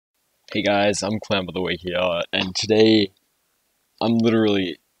Hey guys, I'm Clown by the way here, and today I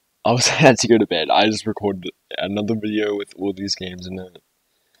was had to go to bed. I just recorded another video with all these games in it,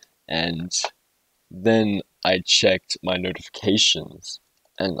 and then I checked my notifications,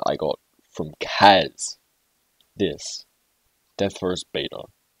 and I got from Kaz this Death Force beta.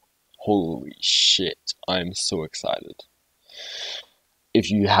 Holy shit, I'm so excited. If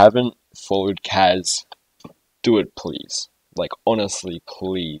you haven't followed Kaz, do it please. Like, honestly,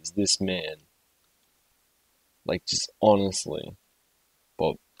 please. This man. Like, just honestly.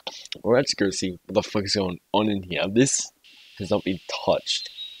 But we're about to go see what the fuck is going on in here. This has not been touched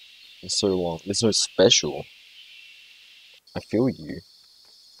in so long. This is so special. I feel you.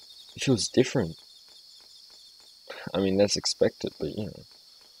 It feels different. I mean, that's expected, but you know.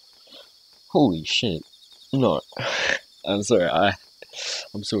 Holy shit. No. I'm sorry,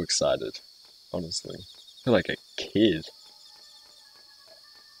 I'm so excited. Honestly. I feel like a kid.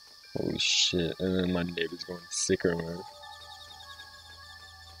 Holy shit. And then my neighbor's going sicko mode.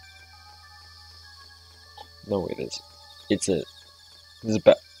 No, it is. It's a. This is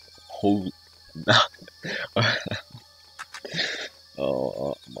about. Holy.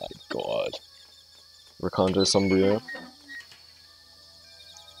 Oh my god. Ricardo Sombrio.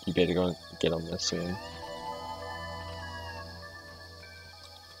 You better go and get on this soon.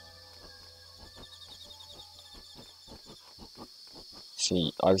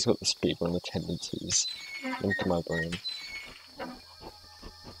 See, I just got the speedrun tendencies into my brain.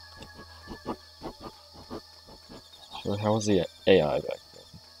 So how was the AI back then?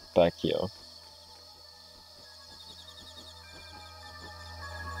 Back here.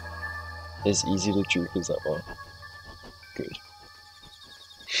 As easy to juke as ever. Good.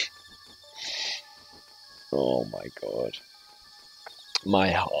 Oh my god. My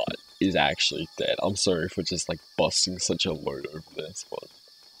heart is actually dead. I'm sorry for just like busting such a load over this, but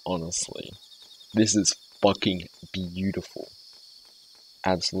honestly, this is fucking beautiful.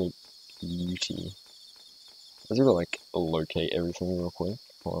 Absolute beauty. Let's go like locate everything real quick.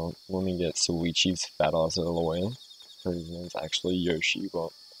 Well, let me get Suichi's fat ass out of the way. So his name's actually Yoshi, but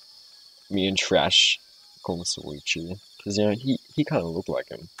me and Trash call him Suichi. Because, you know, he kind of looked like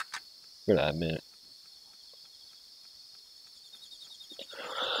him. Gotta admit.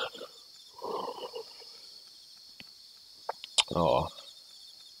 Oh,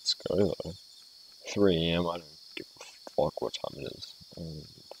 let's go though. 3 AM, I don't give a fuck what time it is.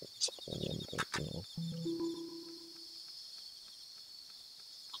 It's 3 AM, but, you know.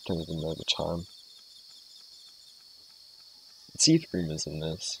 Don't even know the time. Let's see if Uma's in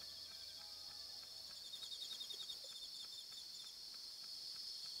this.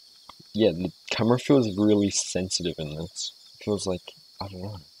 Yeah, the camera feels really sensitive in this. It feels like, I don't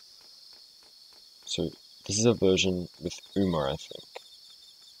know. So, this is a version with Uma, I think.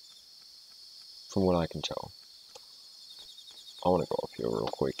 From what I can tell. I want to go up here real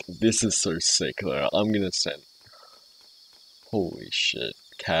quick. This is so sick though. I'm gonna send. Holy shit.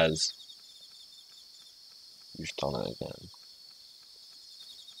 Kaz. You've done it again.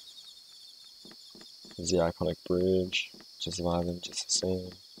 There's the iconic bridge. Just vibing, just the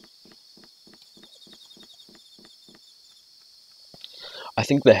same. I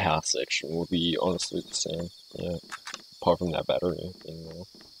think the house section will be honestly the same. Yeah. Apart from that battery being there.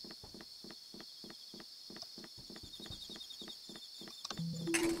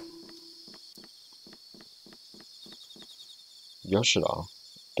 Yoshida.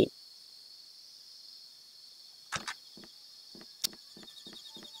 Bit.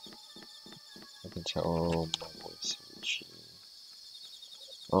 I can tell my voice.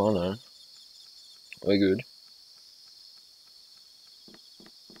 Oh no. We're good.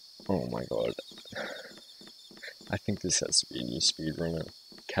 Oh my god. I think this has to be a new speedrunner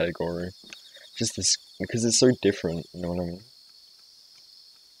category. Just this, because it's so different, you know what I mean?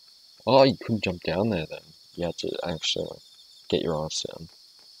 Oh, you couldn't jump down there then. You had to actually like, get your ass down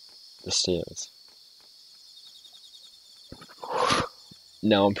the stairs.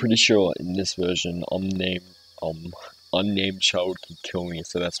 Now, I'm pretty sure in this version, unnamed child can kill me,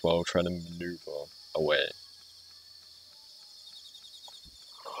 so that's why I'll try to maneuver away.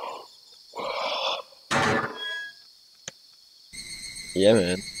 Yeah,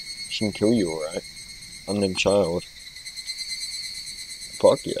 man. She can kill you, alright? Unnamed child.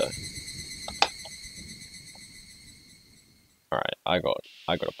 Fuck yeah. Alright, I got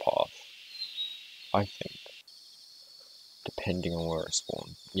a path. I think. Depending on where I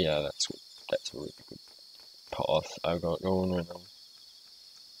spawn. Yeah, that's a really good path I got going right now.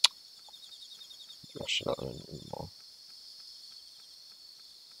 I should not learn anymore.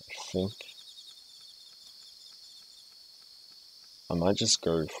 I think I might just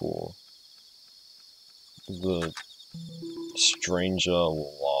go for the stranger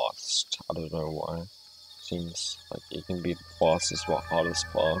lost. I don't know why. Seems like it can be the fastest or hardest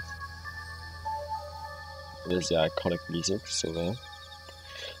path. There's the iconic music still there.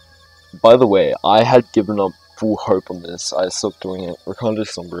 By the way, I had given up full hope on this. I stopped doing it. Wakanda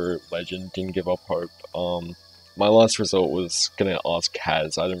Slumber Legend didn't give up hope. My last result was gonna ask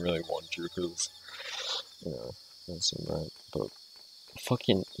Kaz. I didn't really want to because, you know, that's right. But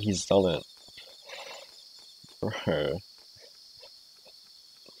fucking, he's done it. Bro.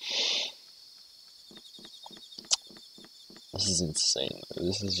 This is insane.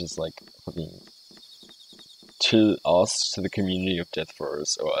 This is just like fucking, to us, to the community of Death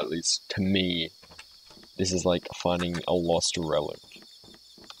Throws, or at least to me, this is like finding a lost relic.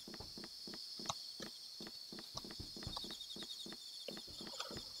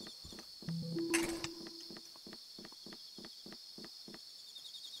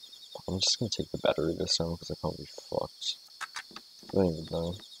 I'm just gonna take the battery this time because I can't be fucked. I don't even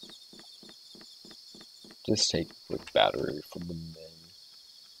know. Just take the battery from the men.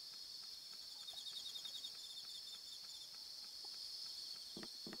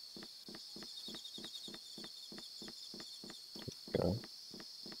 Go.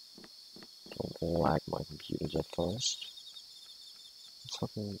 Don't lag my computers at first. It's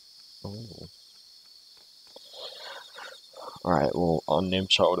fucking. Oh. Alright, well, unnamed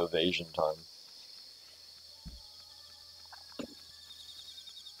child evasion time.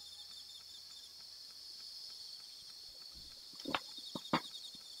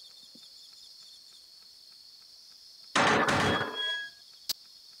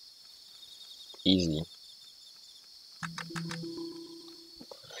 Easy.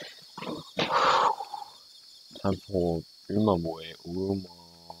 Time for Uma boy. Uma.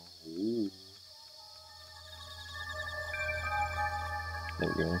 Ooh.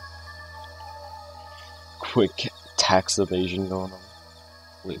 There we go. Quick tax evasion going on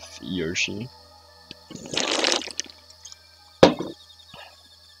with Yoshi.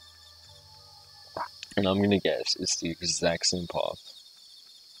 And I'm gonna guess it's the exact same path.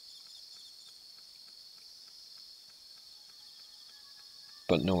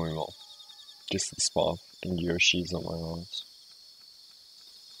 But no more. Just this path, and Yoshi's on my arms.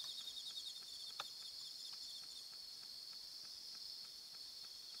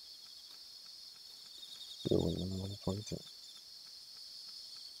 Yeah,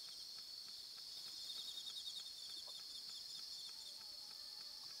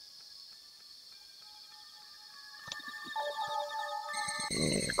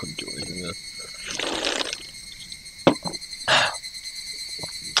 I couldn't do anything there.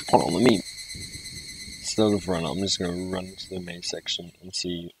 Hold on, let me. Instead of run, I'm just gonna run to the main section and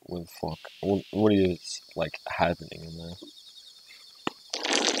see what the fuck, what is like happening in there.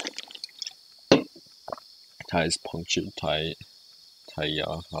 Tires punctured, Tayaha.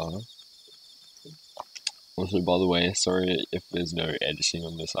 Also, by the way, sorry if there's no editing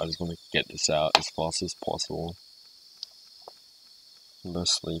on this, I just want to get this out as fast as possible. No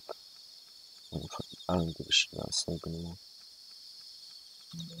sleep. I don't give a shit about sleep anymore.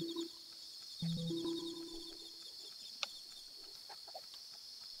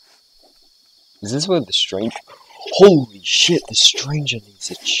 Is this where the stranger... Holy shit, the stranger needs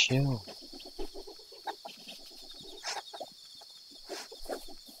to chill.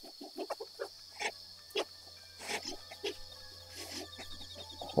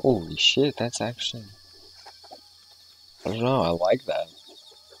 Holy shit, that's actually... I don't know, I like that.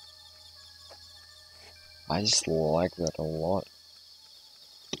 I just like that a lot.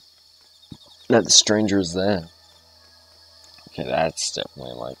 That the stranger is there. Okay, that's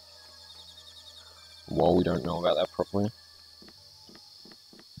definitely like... Well, we don't know about that properly.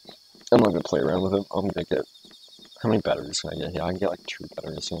 I'm not gonna play around with it. I'm gonna get... How many batteries can I get here? I can get like 2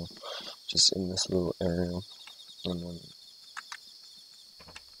 batteries here. Just in this little area. And then...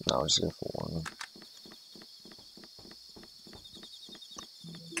 No, I'll just go for 1.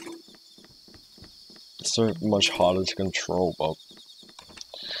 It's so much harder to control, but...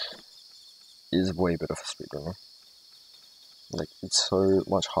 It is way better for speedrunner. Like, it's so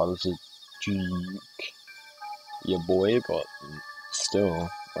much harder to juke your boy, but still,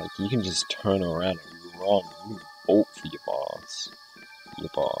 like, you can just turn around and run. You can bolt for your boss. Your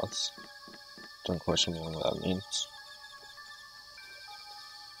boss. Don't question me on what that means.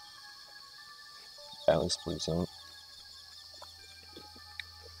 At least please don't.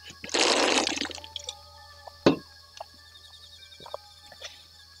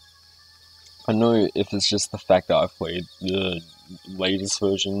 I know if it's just the fact that I've played the latest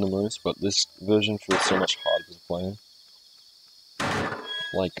version the most, but this version feels so much harder to play.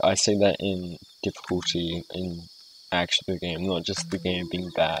 Like, I say that in difficulty in actually the game, not just the game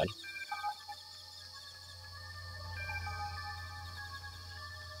being bad.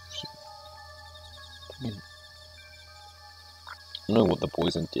 I don't know what the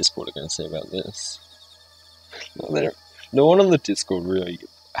boys on Discord are going to say about this. No one on the Discord really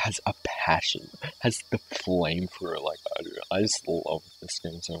has a passion, has the flame for it like I do. I just love this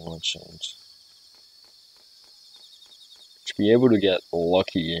game so much, and to be able to get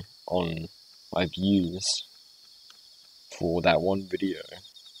lucky on my views for that one video,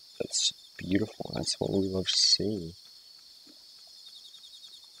 that's beautiful. That's what we love to see.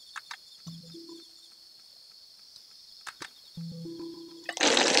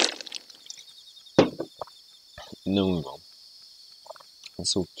 No, we won't. I'm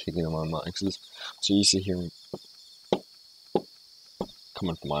still kicking in my mind because I'm so used to hearing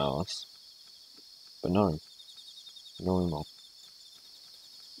coming from my ass. But no, we won't.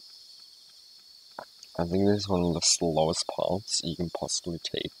 I think this is one of the slowest paths you can possibly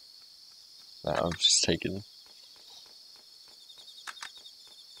take that I've just taken.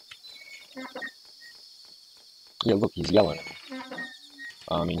 Yeah, look, he's yelling.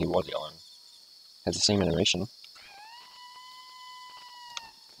 I mean, he was yelling. Has the same animation.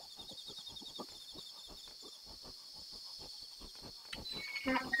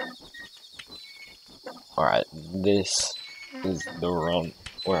 Alright, this is the run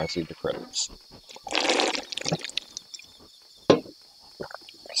where I see the credits.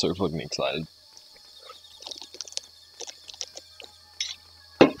 So fucking excited.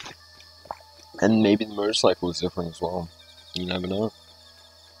 And maybe the motorcycle is different as well. You never know.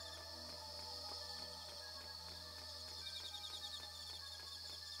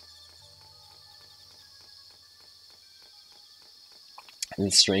 And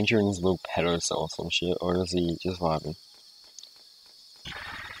the stranger in his little pedo cell or some shit, or is he just vibing?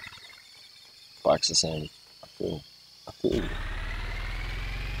 Bike's the same. I feel you.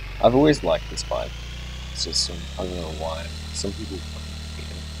 I've always liked this bike system. I don't know why. Some people fucking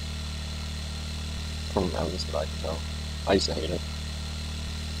hate it. From at least what I can tell. I used to hate it.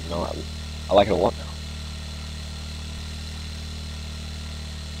 No, I like it a lot now.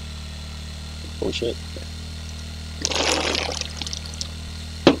 Holy shit.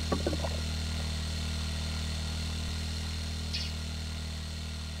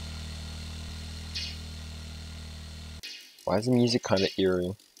 Why is the music kind of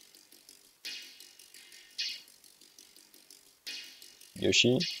eerie?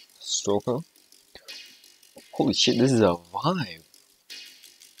 Yoshi? Stalker? Holy shit, this is a vibe!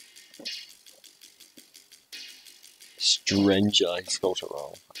 Stranger Sculptor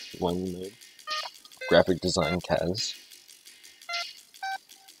Roll. One name. Graphic design Kaz.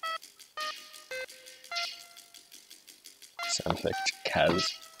 Sound effect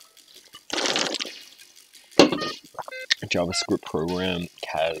Kaz. JavaScript program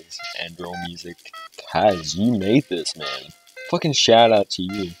Kaz. Android music Kaz. You made this, man. Fucking shout out to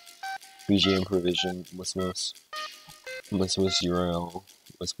you. BGM provision Wismus URL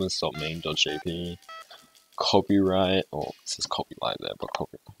wismus.main.jp. Copyright. Oh, it says copyright there, but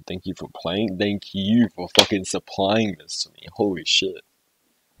copyright. Thank you for playing. Thank you for fucking supplying this to me. Holy shit.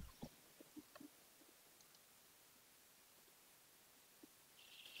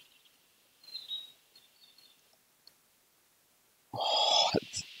 Oh,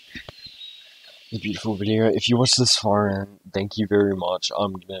 it's a beautiful video. If you watched this far in, thank you very much.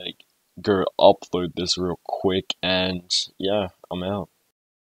 I'm gonna go upload this real quick, and yeah, I'm out.